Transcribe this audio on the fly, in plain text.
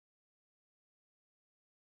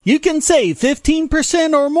You can save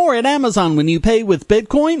 15% or more at Amazon when you pay with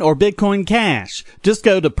Bitcoin or Bitcoin Cash. Just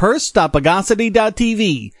go to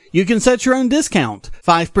purse.bogosity.tv. You can set your own discount.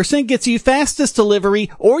 5% gets you fastest delivery,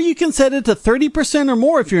 or you can set it to 30% or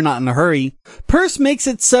more if you're not in a hurry. Purse makes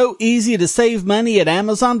it so easy to save money at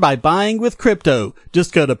Amazon by buying with crypto.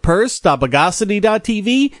 Just go to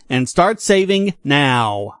purse.bogosity.tv and start saving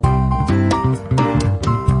now.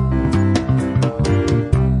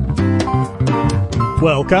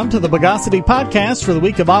 Welcome to the Bogosity Podcast for the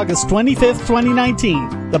week of August 25th,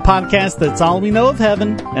 2019. The podcast that's all we know of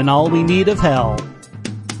heaven and all we need of hell.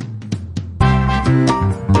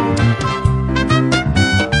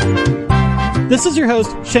 This is your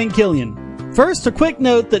host, Shane Killian. First, a quick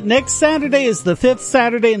note that next Saturday is the 5th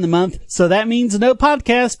Saturday in the month, so that means no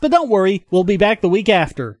podcast, but don't worry, we'll be back the week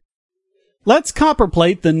after. Let's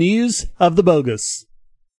copperplate the news of the bogus.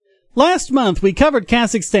 Last month, we covered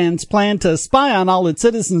Kazakhstan's plan to spy on all its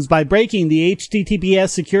citizens by breaking the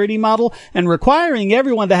HTTPS security model and requiring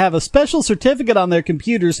everyone to have a special certificate on their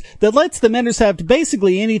computers that lets them intercept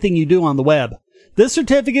basically anything you do on the web. This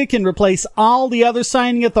certificate can replace all the other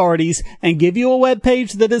signing authorities and give you a web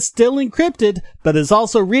page that is still encrypted, but is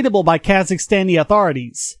also readable by Kazakhstani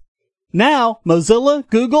authorities. Now, Mozilla,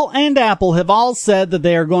 Google, and Apple have all said that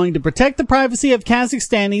they are going to protect the privacy of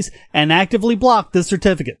Kazakhstanis and actively block this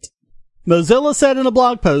certificate. Mozilla said in a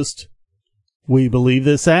blog post, "We believe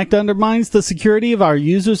this act undermines the security of our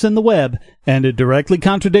users in the web, and it directly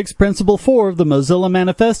contradicts Principle 4 of the Mozilla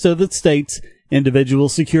Manifesto that states, individual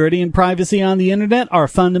security and privacy on the Internet are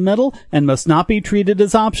fundamental and must not be treated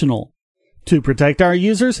as optional. To protect our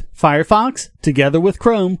users, Firefox, together with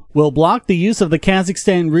Chrome, will block the use of the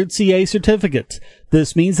Kazakhstan root CA certificate.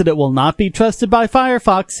 This means that it will not be trusted by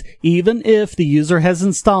Firefox, even if the user has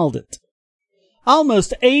installed it."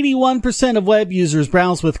 Almost 81% of web users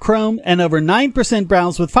browse with Chrome and over 9%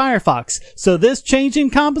 browse with Firefox, so this change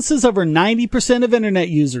encompasses over 90% of Internet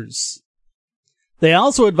users. They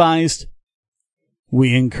also advised,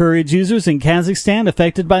 "We encourage users in Kazakhstan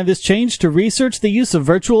affected by this change to research the use of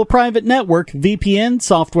Virtual Private Network (VPN)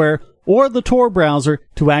 software or the Tor browser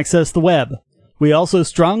to access the web. We also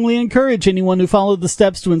strongly encourage anyone who followed the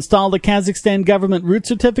steps to install the Kazakhstan government root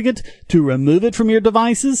certificate to remove it from your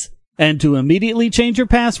devices and to immediately change your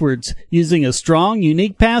passwords using a strong,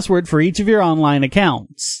 unique password for each of your online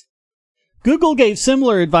accounts." Google gave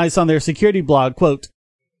similar advice on their security blog, quote,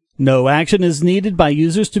 "No action is needed by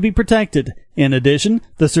users to be protected. In addition,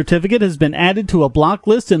 the certificate has been added to a block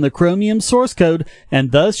list in the Chromium source code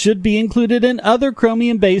and thus should be included in other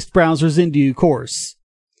Chromium-based browsers in due course."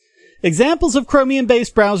 Examples of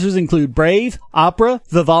Chromium-based browsers include Brave, Opera,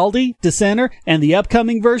 Vivaldi, Dissenter, and the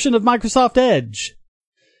upcoming version of Microsoft Edge.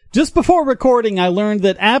 Just before recording, I learned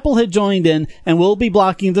that Apple had joined in and will be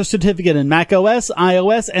blocking the certificate in macOS,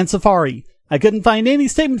 iOS, and Safari. I couldn't find any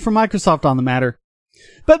statement from Microsoft on the matter.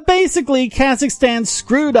 But basically, Kazakhstan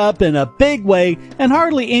screwed up in a big way, and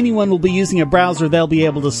hardly anyone will be using a browser they'll be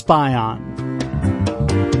able to spy on.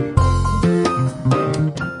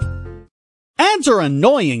 Ads are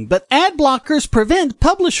annoying, but ad blockers prevent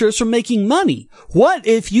publishers from making money. What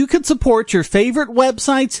if you could support your favorite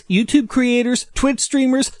websites, YouTube creators, Twitch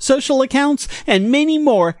streamers, social accounts, and many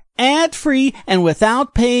more ad-free and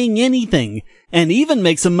without paying anything, and even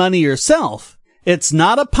make some money yourself? It's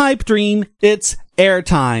not a pipe dream, it's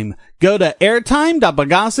airtime. Go to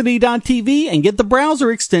airtime.bogosity.tv and get the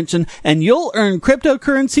browser extension, and you'll earn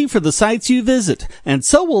cryptocurrency for the sites you visit, and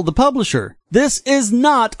so will the publisher. This is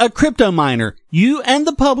not a crypto miner. You and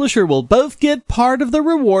the publisher will both get part of the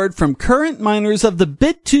reward from current miners of the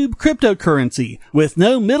BitTube cryptocurrency, with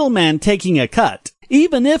no middleman taking a cut.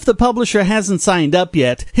 Even if the publisher hasn't signed up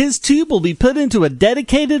yet, his tube will be put into a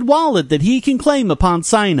dedicated wallet that he can claim upon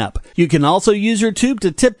sign up. You can also use your tube to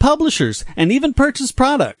tip publishers and even purchase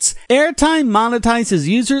products. Airtime monetizes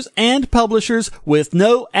users and publishers with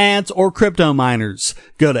no ads or crypto miners.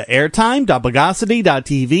 Go to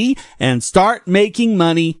airtime.bogosity.tv and start making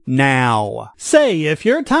money now. Say, if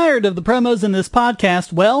you're tired of the promos in this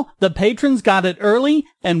podcast, well, the patrons got it early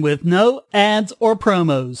and with no ads or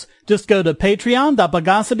promos. Just go to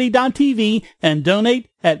patreon.bogosity.tv and donate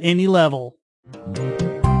at any level.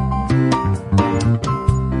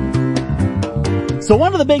 So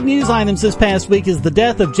one of the big news items this past week is the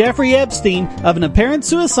death of Jeffrey Epstein of an apparent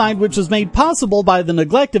suicide which was made possible by the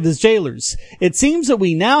neglect of his jailers. It seems that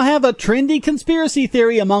we now have a trendy conspiracy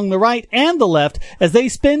theory among the right and the left as they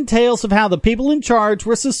spin tales of how the people in charge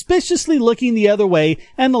were suspiciously looking the other way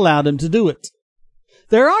and allowed him to do it.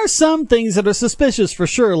 There are some things that are suspicious for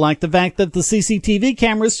sure, like the fact that the CCTV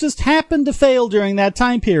cameras just happened to fail during that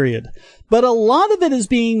time period. But a lot of it is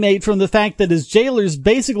being made from the fact that his jailers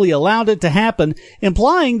basically allowed it to happen,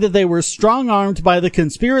 implying that they were strong-armed by the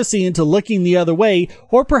conspiracy into looking the other way,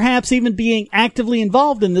 or perhaps even being actively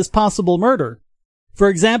involved in this possible murder. For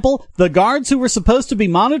example, the guards who were supposed to be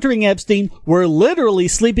monitoring Epstein were literally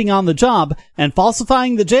sleeping on the job and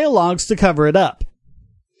falsifying the jail logs to cover it up.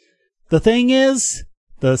 The thing is,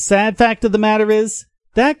 the sad fact of the matter is,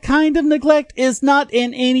 that kind of neglect is not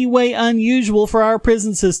in any way unusual for our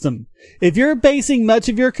prison system. If you're basing much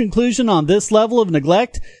of your conclusion on this level of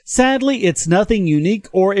neglect, sadly it's nothing unique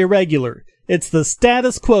or irregular. It's the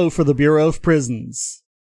status quo for the Bureau of Prisons.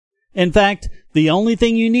 In fact, the only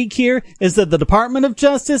thing unique here is that the Department of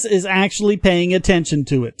Justice is actually paying attention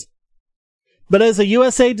to it. But as a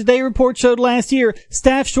USA Today report showed last year,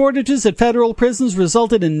 staff shortages at federal prisons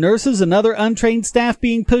resulted in nurses and other untrained staff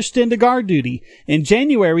being pushed into guard duty. In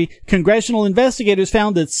January, congressional investigators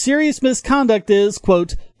found that serious misconduct is,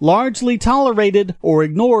 quote, largely tolerated or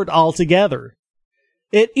ignored altogether.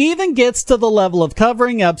 It even gets to the level of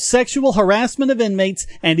covering up sexual harassment of inmates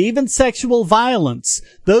and even sexual violence.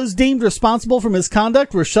 Those deemed responsible for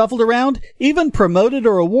misconduct were shuffled around, even promoted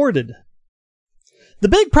or awarded. The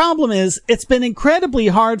big problem is, it's been incredibly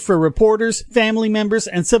hard for reporters, family members,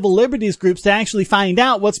 and civil liberties groups to actually find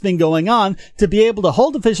out what's been going on to be able to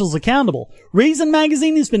hold officials accountable. Reason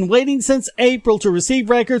magazine has been waiting since April to receive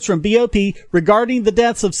records from BOP regarding the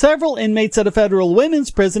deaths of several inmates at a federal women's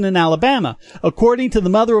prison in Alabama. According to the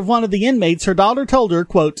mother of one of the inmates, her daughter told her,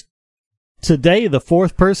 quote, "Today the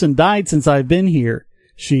fourth person died since I've been here.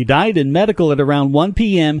 She died in medical at around 1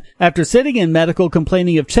 p.m. after sitting in medical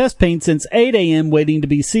complaining of chest pain since 8 a.m. waiting to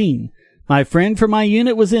be seen. My friend from my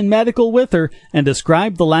unit was in medical with her and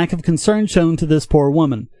described the lack of concern shown to this poor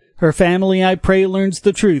woman. Her family, I pray, learns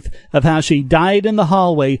the truth of how she died in the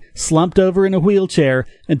hallway, slumped over in a wheelchair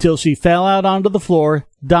until she fell out onto the floor,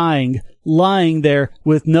 dying, lying there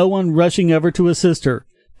with no one rushing over to assist her,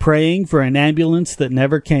 praying for an ambulance that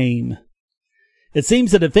never came." It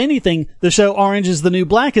seems that if anything, the show Orange is the New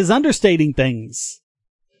Black is understating things.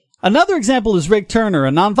 Another example is Rick Turner,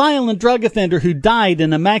 a nonviolent drug offender who died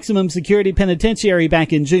in a maximum security penitentiary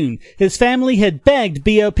back in June. His family had begged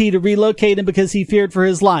BOP to relocate him because he feared for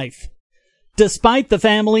his life. Despite the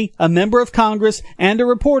family, a member of Congress, and a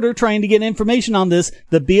reporter trying to get information on this,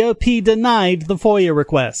 the BOP denied the FOIA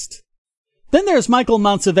request. Then there's Michael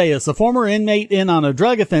Monsivais, a former inmate in on a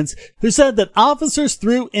drug offense, who said that officers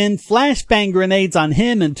threw in flashbang grenades on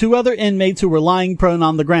him and two other inmates who were lying prone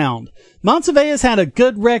on the ground. Monsivais had a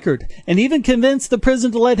good record, and even convinced the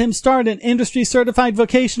prison to let him start an industry-certified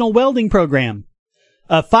vocational welding program.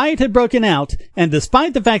 A fight had broken out, and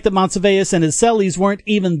despite the fact that Monsivais and his cellies weren't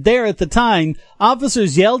even there at the time,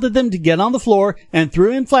 officers yelled at them to get on the floor and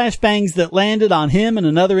threw in flashbangs that landed on him and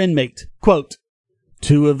another inmate. Quote,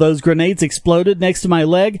 "Two of those grenades exploded next to my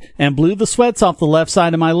leg and blew the sweats off the left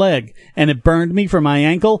side of my leg, and it burned me from my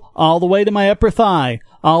ankle all the way to my upper thigh,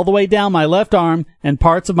 all the way down my left arm and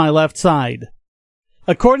parts of my left side."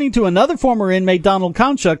 According to another former inmate, Donald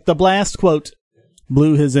Konchuk, the blast, quote,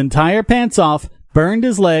 "blew his entire pants off, burned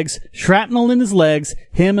his legs, shrapnel in his legs,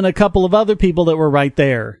 him and a couple of other people that were right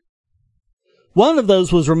there." One of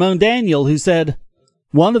those was Ramon Daniel, who said,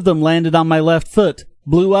 "One of them landed on my left foot,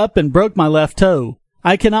 blew up and broke my left toe.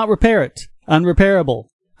 I cannot repair it. Unrepairable.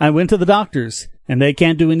 I went to the doctors, and they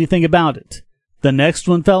can't do anything about it. The next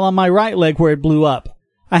one fell on my right leg where it blew up.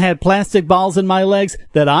 I had plastic balls in my legs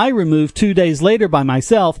that I removed 2 days later by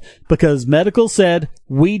myself because medical said,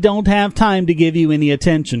 we don't have time to give you any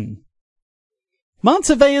attention."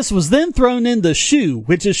 Monsivais was then thrown in the SHU,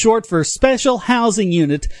 which is short for Special Housing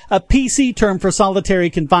Unit, a PC term for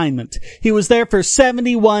solitary confinement. He was there for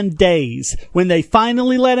 71 days. When they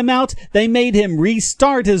finally let him out, they made him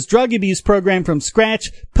restart his drug abuse program from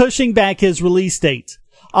scratch, pushing back his release date.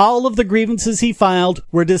 All of the grievances he filed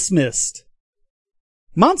were dismissed.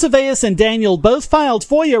 Monsivais and Daniel both filed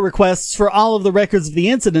FOIA requests for all of the records of the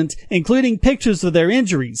incident, including pictures of their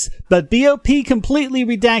injuries, but BOP completely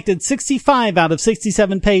redacted 65 out of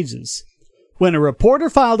 67 pages. When a reporter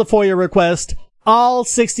filed a FOIA request, all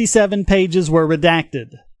 67 pages were redacted.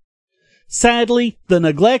 Sadly, the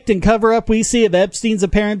neglect and cover-up we see of Epstein's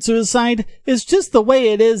apparent suicide is just the way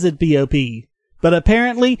it is at BOP. But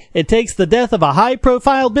apparently, it takes the death of a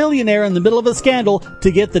high-profile billionaire in the middle of a scandal to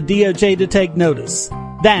get the DOJ to take notice.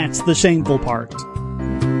 That's the shameful part.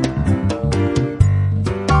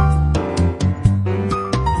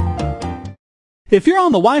 If you're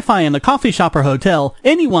on the Wi-Fi in a coffee shop or hotel,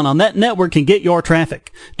 anyone on that network can get your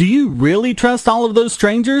traffic. Do you really trust all of those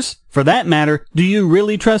strangers? For that matter, do you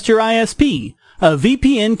really trust your ISP? A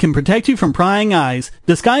VPN can protect you from prying eyes,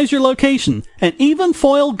 disguise your location, and even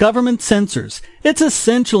foil government censors. It's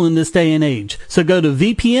essential in this day and age, so go to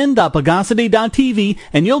vpn.bogosity.tv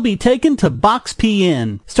and you'll be taken to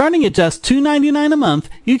BoxPN. Starting at just $2.99 a month,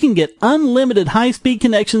 you can get unlimited high-speed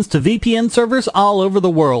connections to VPN servers all over the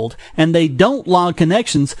world, and they don't log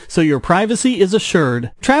connections, so your privacy is assured.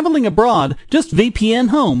 Traveling abroad, just VPN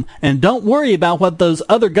home, and don't worry about what those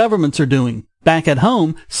other governments are doing. Back at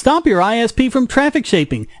home, stop your ISP from traffic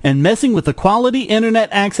shaping and messing with the quality internet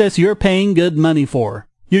access you're paying good money for.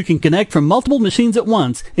 You can connect from multiple machines at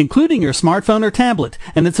once, including your smartphone or tablet,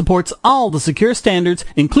 and it supports all the secure standards,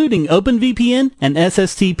 including OpenVPN and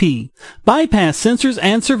SSTP. Bypass censors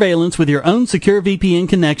and surveillance with your own secure VPN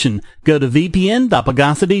connection. Go to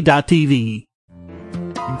vpn.bogosity.tv.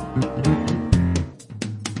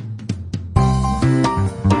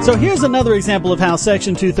 So here's another example of how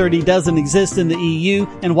Section 230 doesn't exist in the EU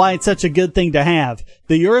and why it's such a good thing to have.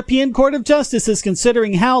 The European Court of Justice is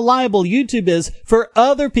considering how liable YouTube is for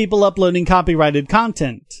other people uploading copyrighted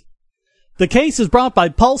content. The case is brought by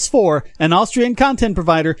Pulse4, an Austrian content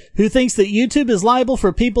provider who thinks that YouTube is liable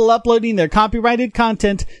for people uploading their copyrighted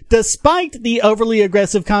content despite the overly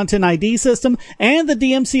aggressive Content ID system and the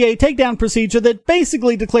DMCA takedown procedure that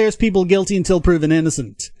basically declares people guilty until proven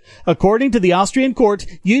innocent. According to the Austrian court,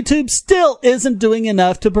 YouTube still isn't doing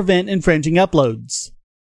enough to prevent infringing uploads.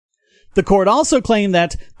 The court also claimed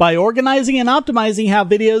that, by organizing and optimizing how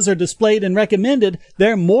videos are displayed and recommended,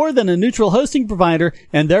 they're more than a neutral hosting provider,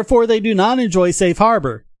 and therefore they do not enjoy safe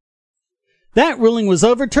harbor. That ruling was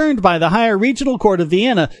overturned by the Higher Regional Court of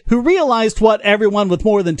Vienna, who realized what everyone with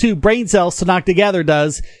more than 2 brain cells to knock together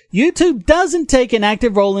does. YouTube doesn't take an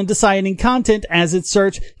active role in deciding content, as its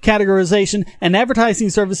search, categorization, and advertising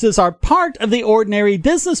services are part of the ordinary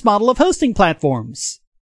business model of hosting platforms.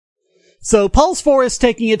 So Pulse4 is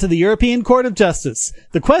taking it to the European Court of Justice.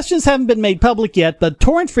 The questions haven't been made public yet, but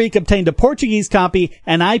Torrent Freak obtained a Portuguese copy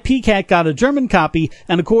and IPCat got a German copy,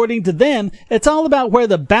 and according to them, it's all about where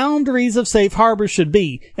the boundaries of safe harbor should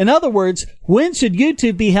be. In other words, when should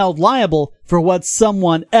YouTube be held liable for what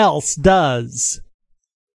someone else does?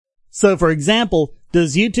 So for example,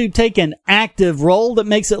 does YouTube take an active role that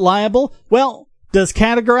makes it liable? Well, does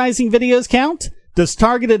categorizing videos count? Does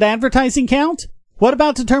targeted advertising count? What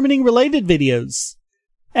about determining related videos?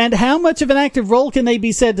 And how much of an active role can they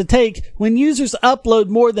be said to take when users upload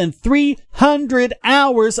more than 300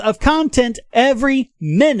 hours of content every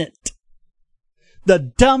minute? The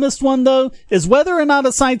dumbest one, though, is whether or not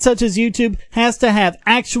a site such as YouTube has to have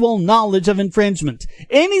actual knowledge of infringement.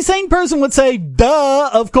 Any sane person would say,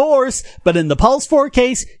 duh, of course, but in the Pulse4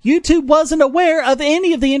 case, YouTube wasn't aware of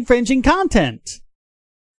any of the infringing content.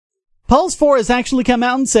 Pulse4 has actually come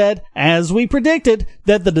out and said, as we predicted,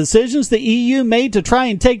 that the decisions the EU made to try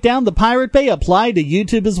and take down the Pirate Bay apply to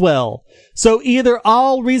YouTube as well. So either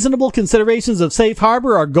all reasonable considerations of safe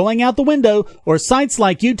harbor are going out the window, or sites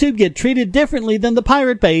like YouTube get treated differently than the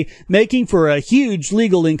Pirate Bay, making for a huge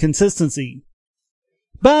legal inconsistency.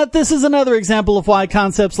 But this is another example of why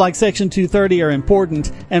concepts like Section 230 are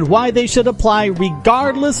important, and why they should apply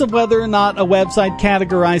regardless of whether or not a website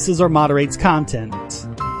categorizes or moderates content.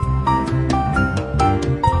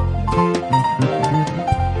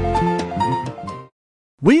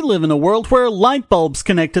 We live in a world where light bulbs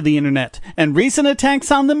connect to the internet, and recent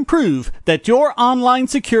attacks on them prove that your online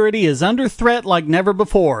security is under threat like never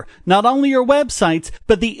before. Not only your websites,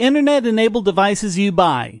 but the internet-enabled devices you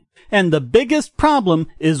buy. And the biggest problem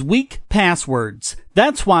is weak passwords.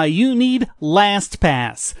 That's why you need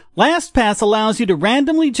LastPass. LastPass allows you to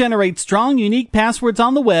randomly generate strong, unique passwords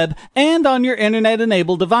on the web and on your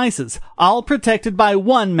internet-enabled devices, all protected by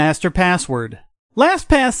one master password.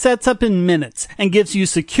 LastPass sets up in minutes and gives you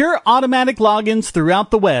secure automatic logins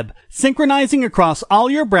throughout the web, synchronizing across all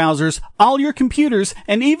your browsers, all your computers,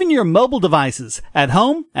 and even your mobile devices, at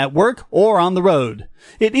home, at work, or on the road.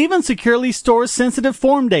 It even securely stores sensitive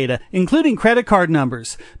form data, including credit card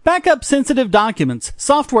numbers, backup sensitive documents,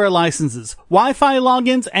 software licenses, Wi-Fi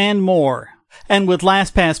logins, and more. And with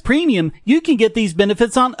LastPass Premium, you can get these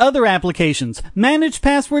benefits on other applications, manage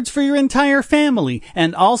passwords for your entire family,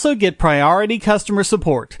 and also get priority customer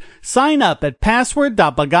support. Sign up at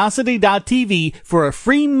password.bogosity.tv for a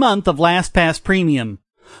free month of LastPass Premium.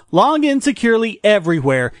 Log in securely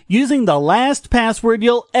everywhere using the last password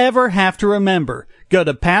you'll ever have to remember. Go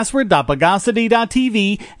to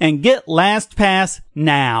password.bogosity.tv and get LastPass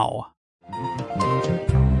now.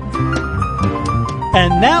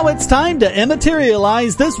 And now it's time to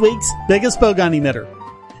immaterialize this week's biggest bogon emitter.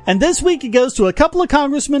 And this week it goes to a couple of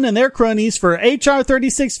congressmen and their cronies for H.R.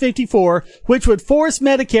 3654, which would force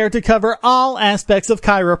Medicare to cover all aspects of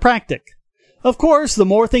chiropractic. Of course, the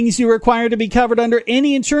more things you require to be covered under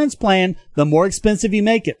any insurance plan, the more expensive you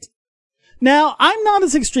make it. Now, I'm not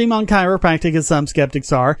as extreme on chiropractic as some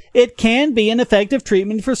skeptics are. It can be an effective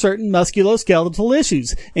treatment for certain musculoskeletal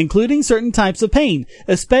issues, including certain types of pain,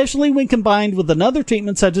 especially when combined with another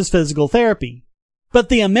treatment such as physical therapy. But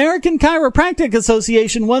the American Chiropractic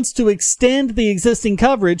Association wants to extend the existing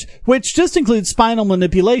coverage, which just includes spinal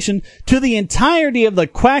manipulation, to the entirety of the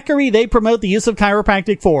quackery they promote the use of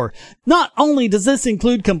chiropractic for. Not only does this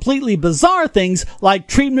include completely bizarre things like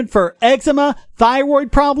treatment for eczema, thyroid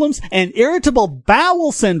problems, and irritable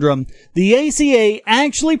bowel syndrome, the ACA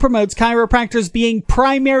actually promotes chiropractors being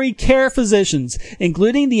primary care physicians,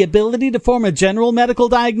 including the ability to form a general medical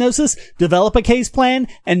diagnosis, develop a case plan,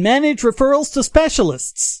 and manage referrals to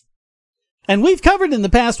specialists. And we've covered in the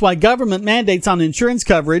past why government mandates on insurance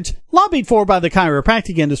coverage, lobbied for by the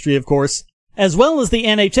chiropractic industry of course, as well as the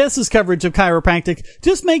NHS's coverage of chiropractic,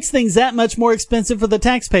 just makes things that much more expensive for the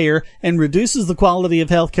taxpayer and reduces the quality of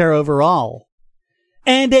healthcare overall.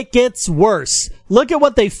 And it gets worse. Look at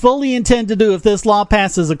what they fully intend to do if this law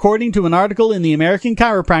passes, according to an article in the American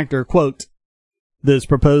Chiropractor, quote, "This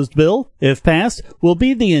proposed bill, if passed, will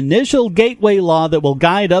be the initial gateway law that will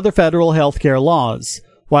guide other federal healthcare laws.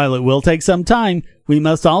 While it will take some time, we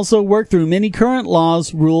must also work through many current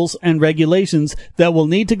laws, rules, and regulations that will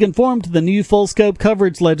need to conform to the new full-scope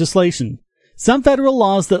coverage legislation. Some federal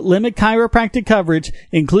laws that limit chiropractic coverage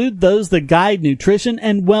include those that guide nutrition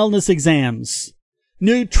and wellness exams."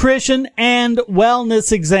 Nutrition and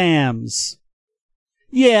wellness exams.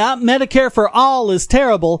 Yeah, Medicare for all is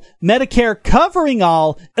terrible. Medicare covering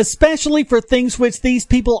all, especially for things which these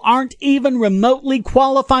people aren't even remotely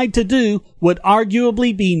qualified to do, would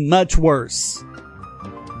arguably be much worse.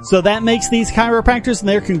 So that makes these chiropractors and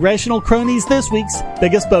their congressional cronies this week's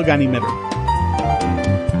biggest bogon emitter.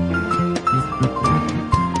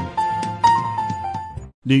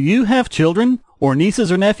 Do you have children, or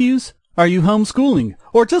nieces or nephews? Are you homeschooling,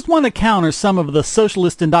 or just want to counter some of the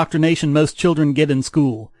socialist indoctrination most children get in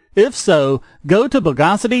school? If so, go to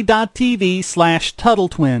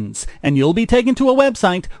Bogosity.tv/TuttleTwins, and you'll be taken to a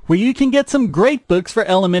website where you can get some great books for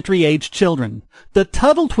elementary-age children. The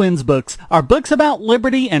Tuttle Twins books are books about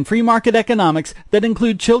liberty and free market economics that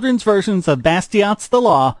include children's versions of Bastiat's The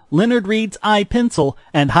Law, Leonard Read's I, Pencil,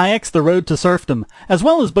 and Hayek's The Road to Serfdom, as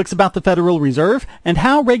well as books about the Federal Reserve and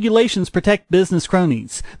how regulations protect business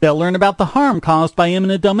cronies. They'll learn about the harm caused by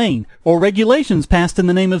eminent domain, or regulations passed in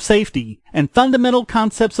the name of safety, and fundamental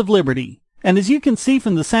concepts of liberty. And as you can see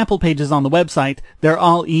from the sample pages on the website, they're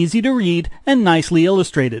all easy to read and nicely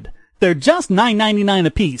illustrated. They're just $9.99 a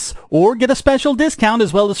piece, or get a special discount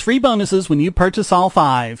as well as free bonuses when you purchase all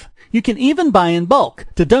 5. You can even buy in bulk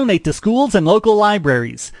to donate to schools and local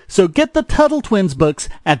libraries. So get the Tuttle Twins books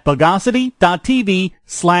at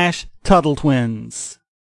Bogosity.tv/TuttleTwins.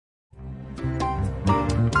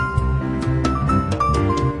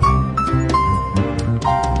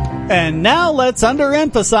 And now let's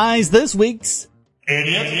underemphasize this week's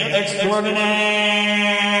Idiot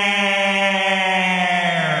Extraordinaire.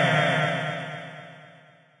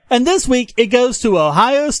 And this week it goes to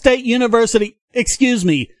Ohio State University,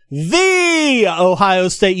 the Ohio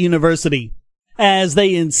State University, as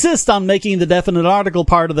they insist on making the definite article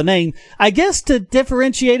part of the name, I guess to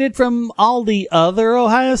differentiate it from all the other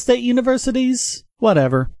Ohio State universities.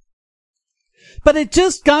 Whatever. But it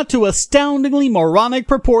just got to astoundingly moronic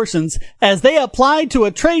proportions as they applied to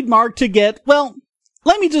a trademark to get, well,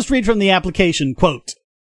 let me just read from the application, quote,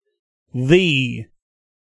 "The."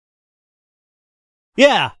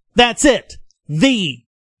 Yeah, that's it. The.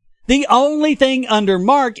 The only thing under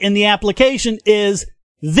mark in the application is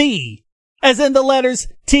the, as in the letters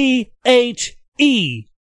T-H-E.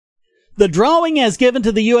 The drawing as given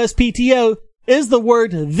to the USPTO is the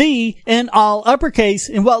word "the" in all uppercase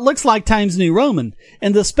in what looks like Times New Roman.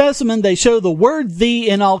 In the specimen, they show the word "the"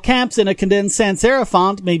 in all caps in a condensed sans serif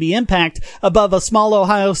font, maybe impact, above a small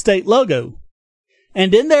Ohio State logo.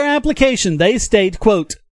 And in their application, they state,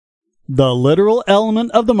 quote, "The literal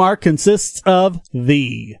element of the mark consists of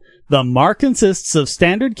the. The mark consists of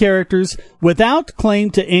standard characters without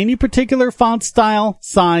claim to any particular font style,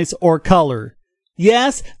 size, or color."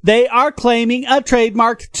 Yes, they are claiming a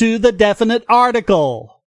trademark to the definite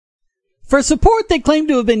article. For support, they claim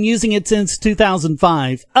to have been using it since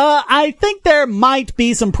 2005. I think there might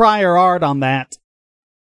be some prior art on that.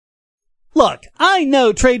 Look, I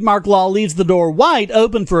know trademark law leaves the door wide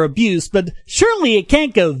open for abuse, but surely it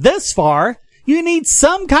can't go this far. You need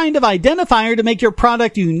some kind of identifier to make your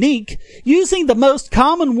product unique, using the most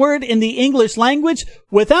common word in the English language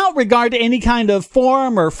without regard to any kind of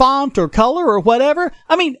form or font or color or whatever.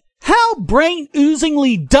 I mean, how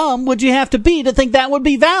brain-oozingly dumb would you have to be to think that would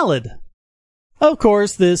be valid? Of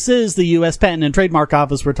course, this is the U.S. Patent and Trademark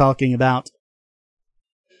Office we're talking about.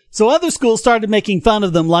 So other schools started making fun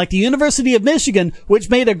of them, like the University of Michigan, which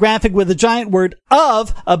made a graphic with a giant word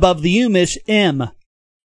 "of" above the Umish M.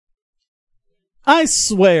 I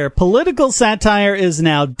swear, political satire is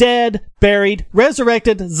now dead, buried,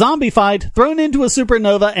 resurrected, zombified, thrown into a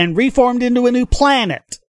supernova, and reformed into a new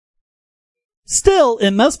planet. Still,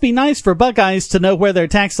 it must be nice for Buckeyes to know where their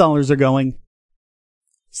tax dollars are going.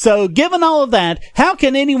 So, given all of that, how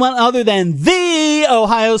can anyone other than the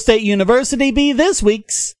Ohio State University be this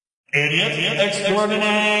week's Idiot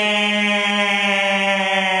Extraordinaire?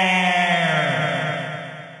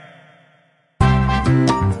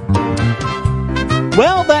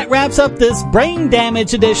 Well, that wraps up this brain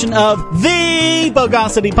damage edition of the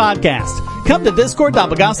Bogosity podcast. Come to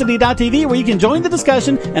discord.bogosity.tv where you can join the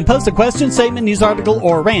discussion and post a question, statement, news article,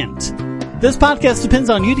 or rant. This podcast depends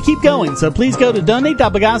on you to keep going, so please go to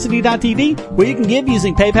donate.bogosity.tv where you can give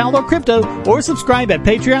using PayPal or crypto, or subscribe at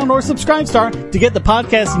Patreon or Subscribestar to get the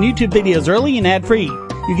podcast and YouTube videos early and ad-free.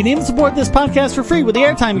 You can even support this podcast for free with the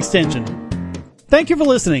airtime extension. Thank you for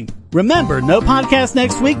listening. Remember, no podcast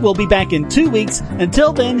next week. We'll be back in 2 weeks.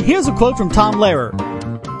 Until then, here's a quote from Tom Lehrer.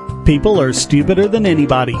 People are stupider than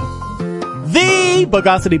anybody. The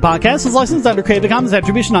Bogosity Podcast is licensed under Creative Commons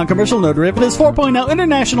Attribution Non-Commercial No Derivatives 4.0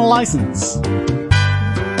 International License.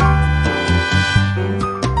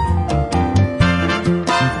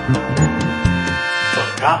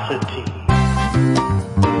 Bogosity.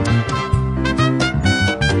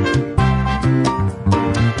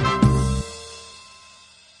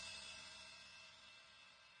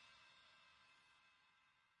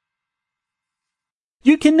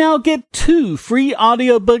 You can now get 2 free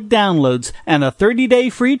audiobook downloads and a 30-day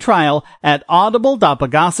free trial at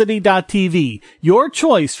audible.bogosity.tv. Your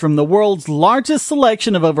choice from the world's largest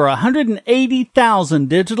selection of over 180,000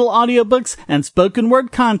 digital audiobooks and spoken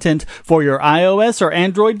word content for your iOS or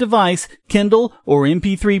Android device, Kindle, or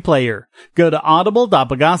MP3 player. Go to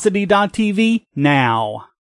audible.bogosity.tv now.